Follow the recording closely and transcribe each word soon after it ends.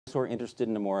who are interested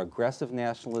in a more aggressive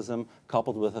nationalism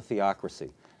coupled with a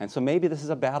theocracy. And so maybe this is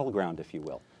a battleground, if you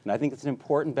will. And I think it's an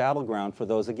important battleground for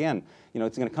those, again, you know,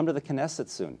 it's going to come to the Knesset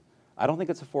soon. I don't think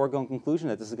it's a foregone conclusion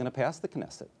that this is going to pass the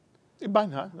Knesset. It might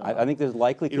not. No. I think there's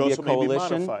likely to be a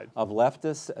coalition of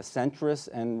leftists, centrists,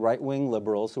 and right-wing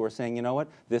liberals who are saying, you know what,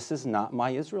 this is not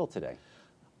my Israel today.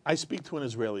 I speak to an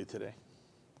Israeli today.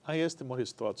 I asked him what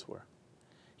his thoughts were.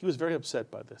 He was very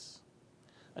upset by this.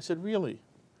 I said, really?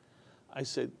 I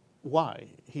said, why?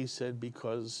 He said,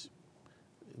 because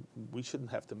we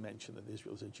shouldn't have to mention that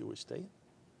Israel is a Jewish state.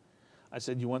 I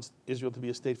said, you want Israel to be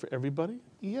a state for everybody?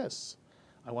 Yes.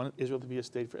 I want Israel to be a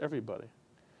state for everybody.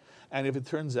 And if it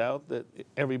turns out that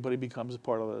everybody becomes a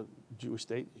part of a Jewish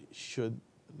state, should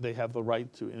they have the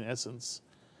right to, in essence,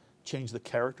 change the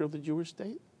character of the Jewish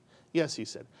state? Yes, he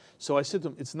said. So I said to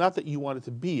him, it's not that you want it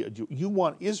to be a Jew. You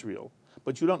want Israel,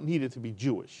 but you don't need it to be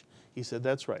Jewish. He said,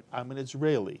 that's right. I'm an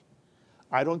Israeli.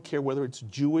 I don't care whether it's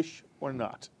Jewish or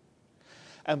not.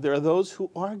 And there are those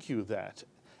who argue that.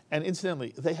 And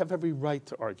incidentally, they have every right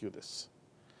to argue this.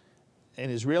 An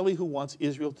Israeli who wants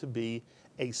Israel to be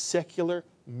a secular,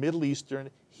 Middle Eastern,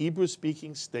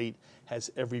 Hebrew-speaking state has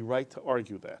every right to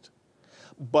argue that.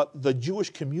 But the Jewish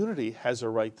community has a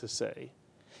right to say,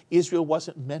 Israel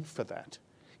wasn't meant for that.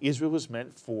 Israel was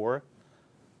meant for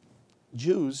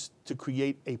Jews to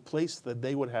create a place that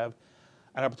they would have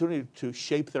an opportunity to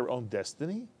shape their own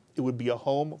destiny. It would be a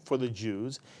home for the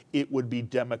Jews. It would be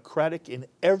democratic in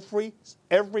every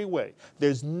way.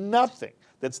 There's nothing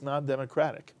that's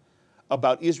non-democratic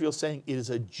about Israel saying it is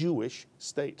a Jewish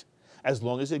state, as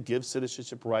long as it gives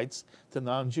citizenship rights to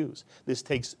non-Jews. This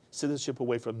takes citizenship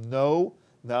away from no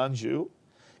non-Jew.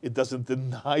 It doesn't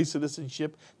deny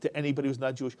citizenship to anybody who's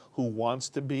not Jewish who wants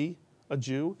to be a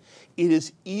Jew. It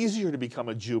is easier to become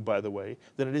a Jew, by the way,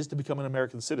 than it is to become an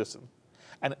American citizen.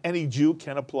 And any Jew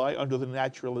can apply under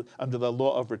the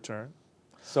law of return.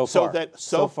 So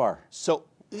far.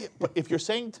 But if you're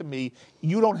saying to me,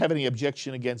 you don't have any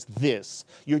objection against this,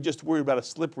 you're just worried about a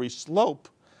slippery slope,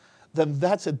 then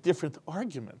that's a different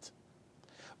argument.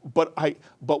 But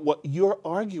what you're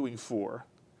arguing for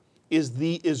is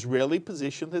the Israeli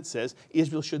position that says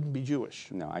Israel shouldn't be Jewish.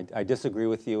 No, I disagree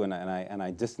with you, and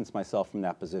I distance myself from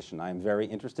that position. I am very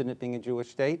interested in it being a Jewish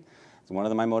state. It's one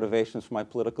of my motivations for my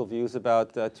political views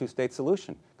about a two-state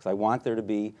solution, because I want there to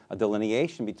be a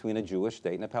delineation between a Jewish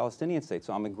state and a Palestinian state.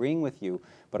 So I'm agreeing with you,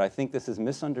 but I think this is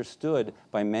misunderstood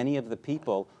by many of the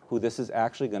people who this is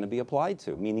actually going to be applied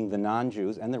to, meaning the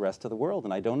non-Jews and the rest of the world.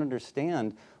 And I don't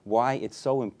understand why it's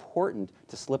so important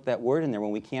to slip that word in there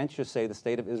when we can't just say the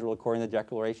state of Israel according to the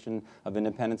Declaration of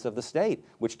Independence of the State,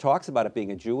 which talks about it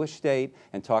being a Jewish state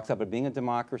and talks about it being a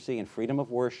democracy and freedom of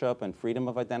worship and freedom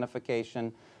of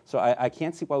identification. So I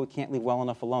can't see why we can't leave well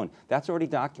enough alone. That's already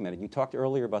documented. You talked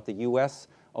earlier about the U.S.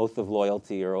 oath of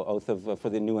loyalty or oath of, for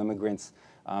the new immigrants,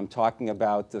 talking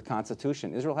about the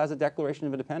Constitution. Israel has a Declaration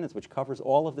of Independence which covers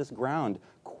all of this ground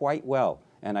quite well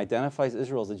and identifies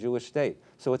Israel as a Jewish state.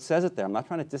 So it says it there. I'm not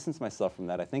trying to distance myself from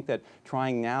that. I think that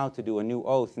trying now to do a new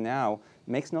oath now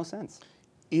makes no sense.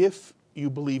 If you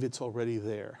believe it's already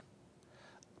there,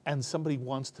 and somebody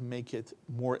wants to make it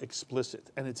more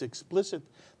explicit, and it's explicit,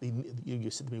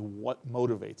 you said to me, what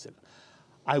motivates it?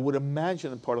 I would imagine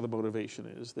that part of the motivation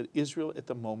is that Israel at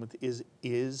the moment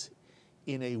is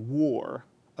in a war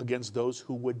against those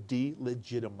who would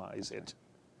delegitimize it.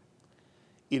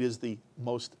 It is the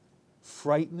most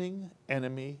frightening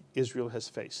enemy Israel has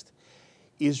faced.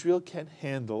 Israel can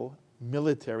handle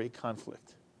military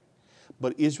conflict,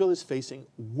 but Israel is facing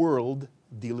world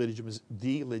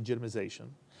delegitimization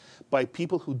by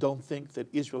people who don't think that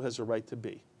Israel has a right to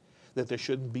be, that there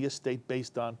shouldn't be a state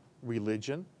based on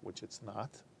religion, which it's not,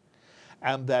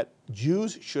 and that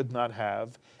Jews should not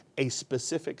have a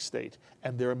specific state.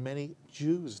 And there are many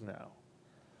Jews now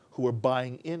who are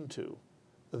buying into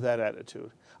that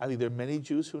attitude. I think there are many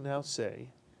Jews who now say,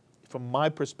 from my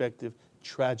perspective,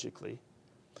 tragically,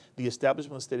 the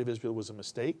establishment of the State of Israel was a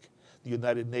mistake. The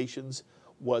United Nations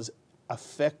was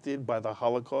affected by the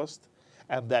Holocaust,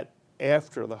 and that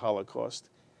after the Holocaust,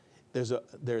 there's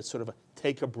sort of a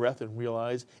take a breath and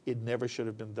realize it never should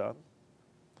have been done.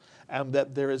 And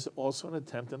that there is also an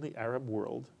attempt in the Arab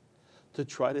world to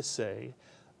try to say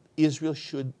Israel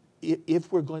should,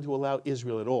 if we're going to allow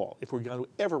Israel at all, if we're going to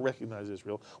ever recognize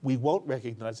Israel, we won't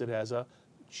recognize it as a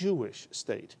Jewish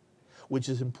state, which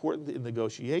is important in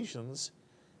negotiations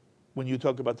when you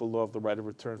talk about the law of the right of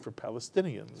return for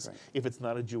Palestinians. Right. If it's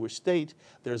not a Jewish state,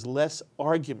 there's less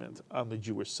argument on the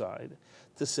Jewish side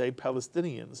to say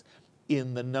Palestinians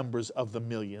in the numbers of the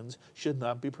millions should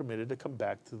not be permitted to come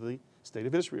back to the State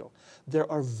of Israel.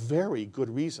 There are very good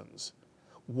reasons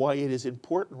why it is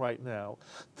important right now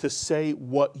to say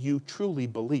what you truly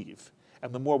believe.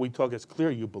 And the more we talk, it's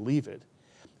clear you believe it.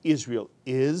 Israel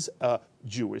is a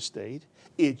Jewish state.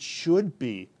 It should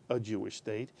be a Jewish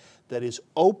state that is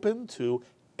open to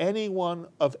anyone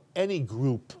of any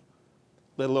group,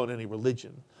 let alone any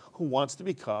religion, who wants to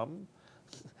become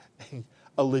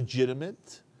a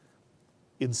legitimate,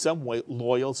 in some way,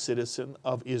 loyal citizen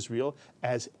of Israel,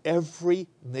 as every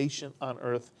nation on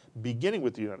earth, beginning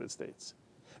with the United States,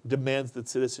 demands that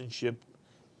citizenship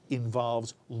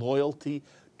involves loyalty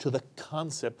to the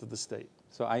concept of the state.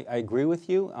 So I agree with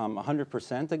you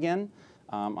 100% again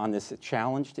on this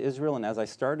challenge to Israel. And as I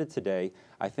started today,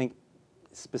 I think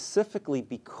specifically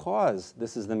because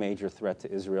this is the major threat to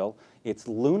Israel, it's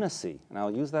lunacy, and I'll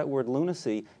use that word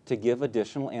lunacy, to give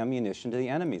additional ammunition to the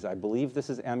enemies. I believe this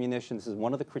is ammunition. This is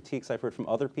one of the critiques I've heard from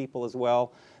other people as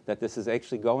well, that this is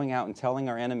actually going out and telling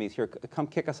our enemies, here, come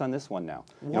kick us on this one now.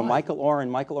 You know, Michael Oren's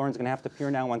going to have to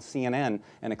appear now on CNN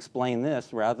and explain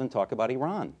this rather than talk about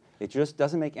Iran. It just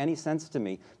doesn't make any sense to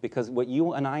me, because what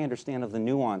you and I understand of the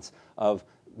nuance of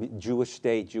Jewish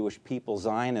state, Jewish people,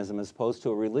 Zionism, as opposed to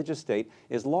a religious state,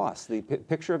 is lost. The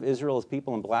picture of Israel is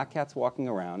people in black hats walking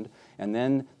around, and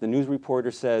then the news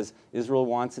reporter says Israel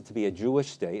wants it to be a Jewish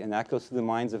state, and that goes through the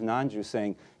minds of non-Jews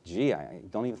saying, gee, I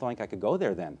don't even think I could go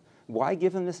there then. Why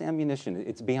give them this ammunition?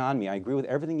 It's beyond me. I agree with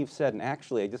everything you've said, and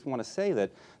actually I just want to say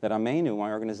that Ameinu,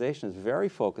 my organization, is very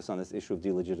focused on this issue of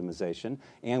delegitimization,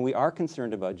 and we are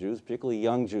concerned about Jews, particularly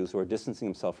young Jews who are distancing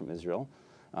themselves from Israel.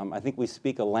 I think we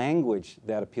speak a language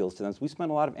that appeals to them. So we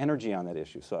spend a lot of energy on that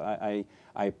issue. So I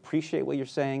appreciate what you're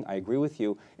saying. I agree with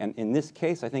you. And in this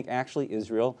case, I think actually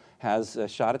Israel has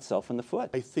shot itself in the foot.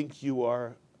 I think you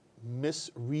are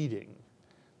misreading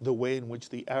the way in which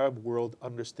the Arab world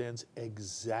understands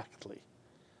exactly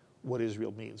what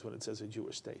Israel means when it says a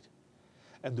Jewish state.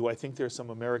 And do I think there are some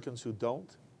Americans who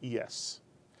don't? Yes.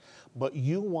 But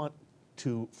you want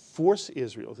to force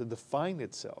Israel to define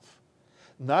itself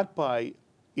not by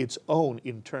its own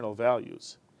internal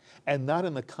values, and not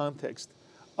in the context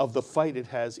of the fight it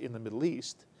has in the Middle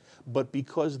East, but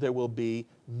because there will be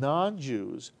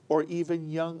non-Jews or even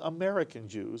young American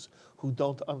Jews who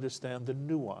don't understand the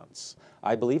nuance.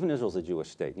 I believe in Israel as a Jewish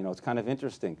state. You know, it's kind of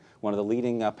interesting. One of the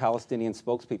leading Palestinian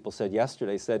spokespeople said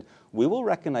yesterday, we will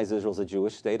recognize Israel as a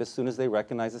Jewish state as soon as they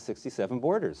recognize the 67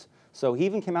 borders. So he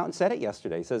even came out and said it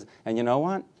yesterday. He says, and you know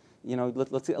what? You know,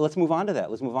 let's move on to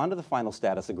that. Let's move on to the final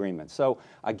status agreement. So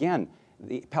again,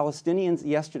 the Palestinians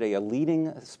yesterday, a leading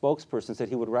spokesperson said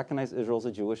he would recognize Israel as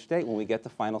a Jewish state when we get to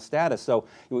final status. So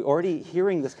we're already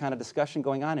hearing this kind of discussion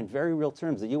going on in very real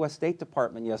terms. The U.S. State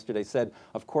Department yesterday said,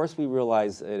 of course we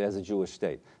realize it as a Jewish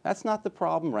state. That's not the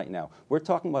problem right now. We're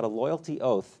talking about a loyalty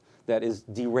oath that is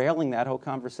derailing that whole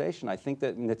conversation. I think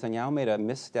that Netanyahu made a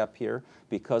misstep here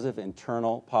because of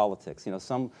internal politics. You know,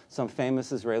 some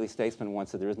famous Israeli statesman once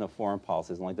said there is no foreign policy,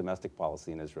 there's only domestic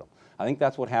policy in Israel. I think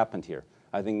that's what happened here.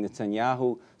 I think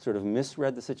Netanyahu sort of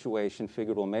misread the situation,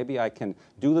 figured, well, maybe I can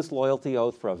do this loyalty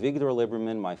oath for Avigdor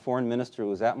Lieberman, my foreign minister who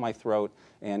was at my throat,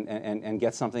 and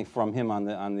get something from him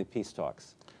on the peace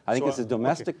talks. I think this is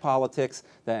domestic politics,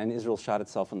 and Israel shot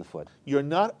itself in the foot. You're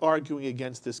not arguing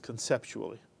against this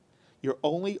conceptually. You're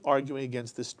only arguing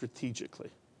against this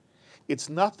strategically. It's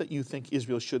not that you think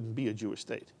Israel shouldn't be a Jewish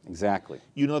state. Exactly.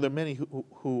 You know there are many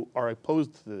who are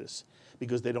opposed to this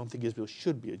because they don't think Israel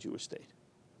should be a Jewish state.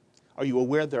 Are you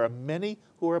aware there are many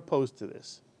who are opposed to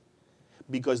this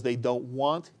because they don't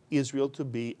want Israel to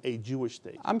be a Jewish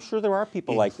state? I'm sure there are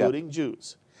people like that. Including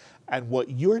Jews. And what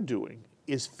you're doing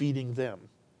is feeding them.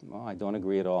 Well, I don't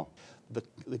agree at all.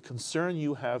 The concern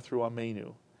you have through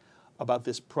Ameinu about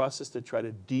this process to try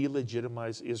to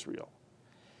delegitimize Israel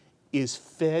is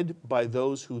fed by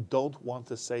those who don't want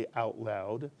to say out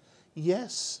loud,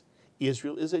 yes,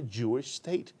 Israel is a Jewish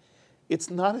state. It's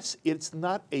not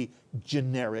a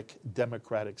generic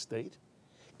democratic state.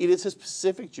 It is a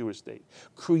specific Jewish state,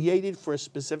 created for a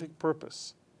specific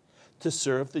purpose, to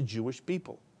serve the Jewish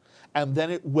people. And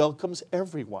then it welcomes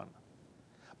everyone.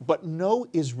 But no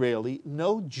Israeli,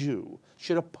 no Jew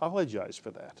should apologize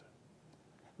for that.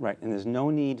 Right, and there's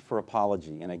no need for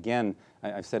apology. And again,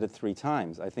 I've said it 3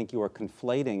 times. I think you are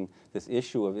conflating this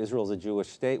issue of Israel as a Jewish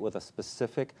state with a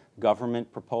specific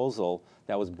government proposal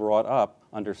that was brought up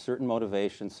under certain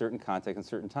motivation, certain context, and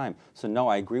certain time. So no,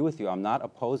 I agree with you. I'm not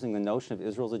opposing the notion of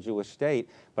Israel as a Jewish state,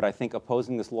 but I think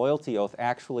opposing this loyalty oath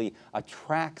actually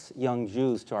attracts young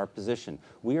Jews to our position.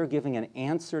 We are giving an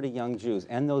answer to young Jews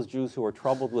and those Jews who are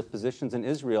troubled with positions in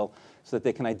Israel so that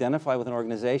they can identify with an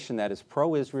organization that is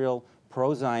pro-Israel,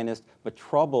 pro-Zionist, but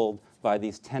troubled by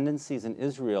these tendencies in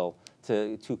Israel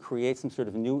to create some sort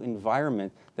of new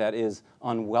environment that is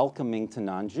unwelcoming to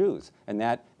non-Jews. And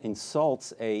that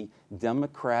insults a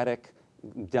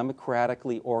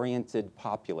democratically oriented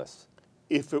populace.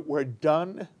 If it were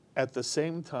done at the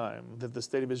same time that the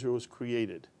State of Israel was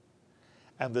created,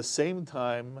 and the same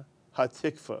time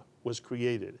Hatikva was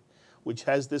created, which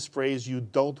has this phrase, you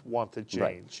don't want to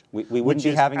change. Right. We wouldn't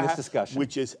be having this discussion.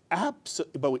 Which is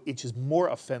which is more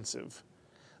offensive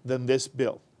than this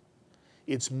bill.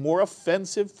 It's more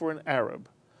offensive for an Arab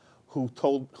who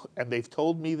and they've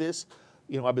told me this,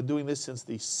 I've been doing this since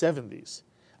the 70s.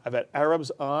 I've had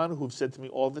Arabs on who've said to me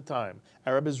all the time,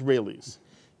 Arab Israelis,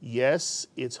 yes,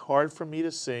 it's hard for me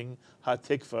to sing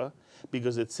Hatikva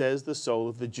because it says the soul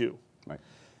of the Jew. Right.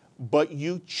 But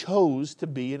you chose to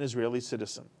be an Israeli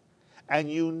citizen. And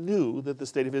you knew that the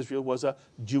State of Israel was a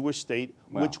Jewish state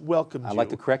which welcomed you. I'd like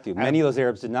to correct you. Many of those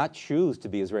Arabs did not choose to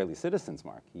be Israeli citizens,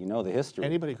 Mark. You know the history.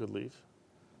 Anybody could leave.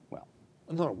 Well,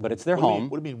 no, but it's their home.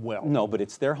 What do you mean, well? No, but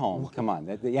it's their home. Come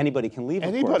on. Anybody can leave,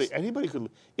 of Anybody course. could.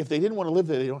 If they didn't want to live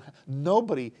there, they don't.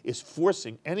 Nobody is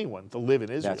forcing anyone to live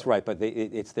in Israel. That's right, but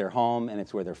it's their home, and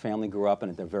it's where their family grew up,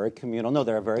 and they're very communal. No,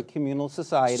 they're a very communal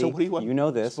society. So what do you want? You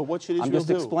know this. But what should Israel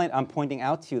do? I'm pointing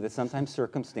out to you that sometimes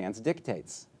circumstance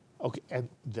dictates. Okay, and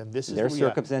then this is their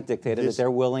circumstance dictated that they're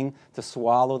willing to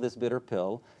swallow this bitter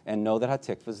pill and know that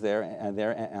Hatikva is their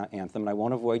anthem. And I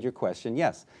won't avoid your question.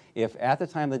 Yes, if at the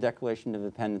time of the Declaration of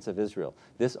Independence of Israel,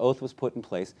 this oath was put in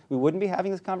place, we wouldn't be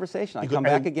having this conversation. I come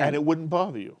back again. And it wouldn't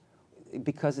bother you.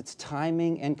 Because it's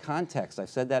timing and context. I've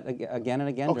said that again and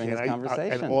again during this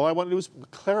conversation. And all I want to do is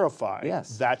clarify.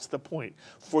 Yes. That's the point.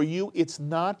 For you, it's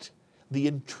not the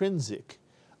intrinsic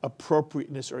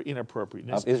appropriateness or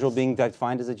inappropriateness. Of Israel being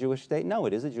defined as a Jewish state? No,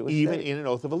 it is a Jewish state. Even in an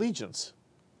oath of allegiance.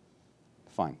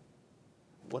 Fine.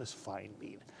 What does fine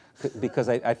mean? Because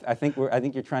I think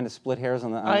you're trying to split hairs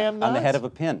on the head of a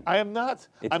pin. I am not.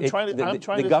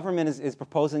 The government is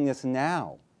proposing this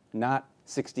now, not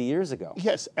 60 years ago.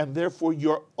 Yes, and therefore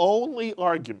your only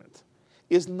argument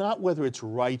is not whether it's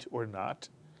right or not,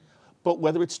 but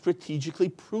whether it's strategically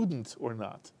prudent or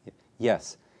not.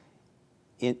 Yes.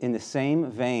 In the same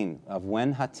vein of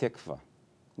when Hatikva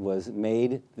was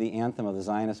made the anthem of the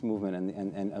Zionist movement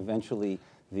and eventually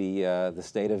the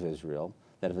State of Israel,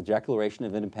 that if the Declaration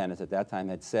of Independence at that time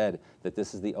had said that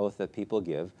this is the oath that people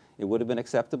give, it would have been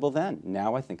acceptable then.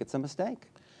 Now I think it's a mistake.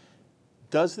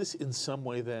 Does this in some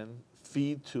way then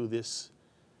feed to this,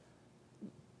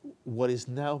 what is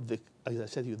now, as I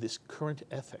said to you, this current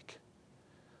ethic,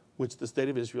 which the State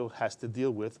of Israel has to deal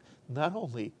with, not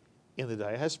only in the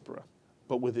diaspora,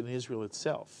 but within Israel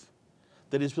itself,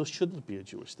 that Israel shouldn't be a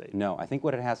Jewish state? No, I think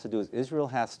what it has to do is Israel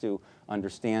has to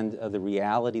understand the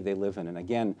reality they live in. And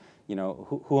again,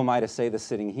 who am I to say this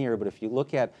sitting here, but if you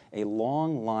look at a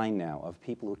long line now of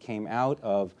people who came out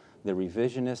of the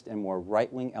revisionist and more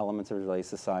right-wing elements of Israeli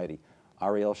society,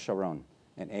 Ariel Sharon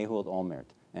and Ehud Olmert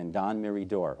and Don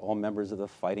Meridor, all members of the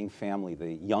fighting family,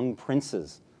 the young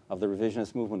princes of the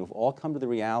revisionist movement, who've all come to the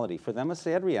reality, for them a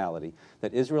sad reality,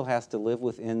 that Israel has to live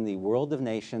within the world of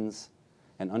nations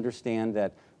and understand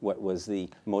that what was the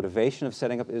motivation of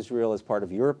setting up Israel as part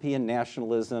of European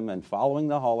nationalism and following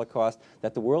the Holocaust,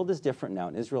 that the world is different now,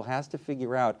 and Israel has to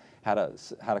figure out how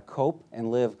to cope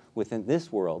and live within this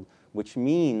world, which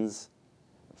means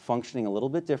functioning a little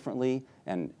bit differently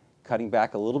and cutting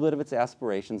back a little bit of its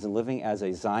aspirations and living as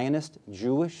a Zionist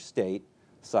Jewish state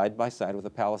side by side with a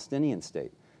Palestinian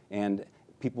state. And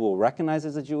people will recognize it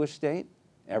as a Jewish state.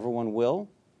 Everyone will.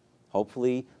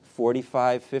 Hopefully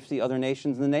 45, 50 other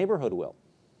nations in the neighborhood will.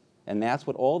 And that's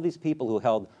what all these people who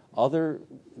held other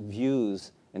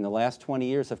views in the last 20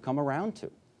 years have come around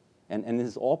to. And this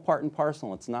is all part and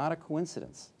parcel. It's not a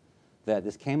coincidence that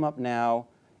this came up now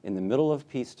in the middle of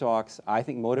peace talks, I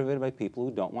think motivated by people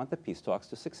who don't want the peace talks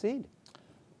to succeed.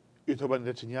 You're talking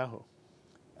about Netanyahu.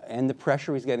 And the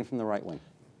pressure he's getting from the right wing.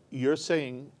 You're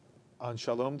saying on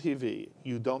Shalom TV,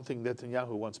 you don't think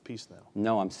Netanyahu wants peace now?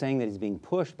 No, I'm saying that he's being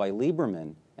pushed by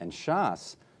Lieberman and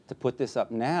Shas to put this up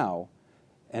now,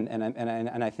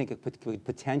 and I think it could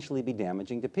potentially be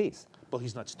damaging to peace. Well,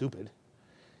 he's not stupid.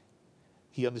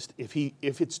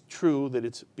 If it's true that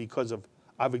it's because of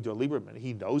Avigdor Lieberman,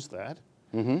 he knows that.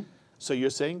 Mm-hmm. So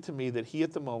you're saying to me that he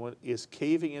at the moment is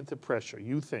caving into pressure.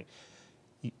 You think,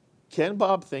 Ken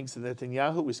Bob thinks that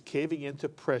Netanyahu is caving into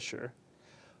pressure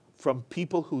from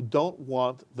people who don't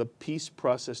want the peace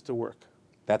process to work.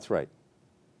 That's right.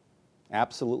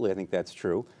 Absolutely, I think that's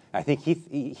true. I think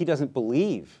he doesn't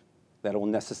believe that it will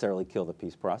necessarily kill the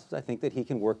peace process. I think that he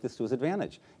can work this to his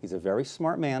advantage. He's a very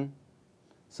smart man,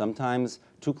 sometimes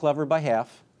too clever by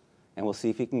half, and we'll see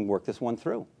if he can work this one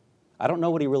through. I don't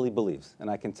know what he really believes, and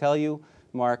I can tell you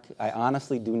Mark. I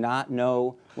honestly do not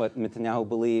know what Netanyahu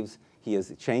believes. He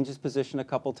has changed his position a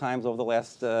couple times over the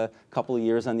last couple of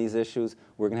years on these issues.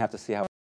 We're going to have to see how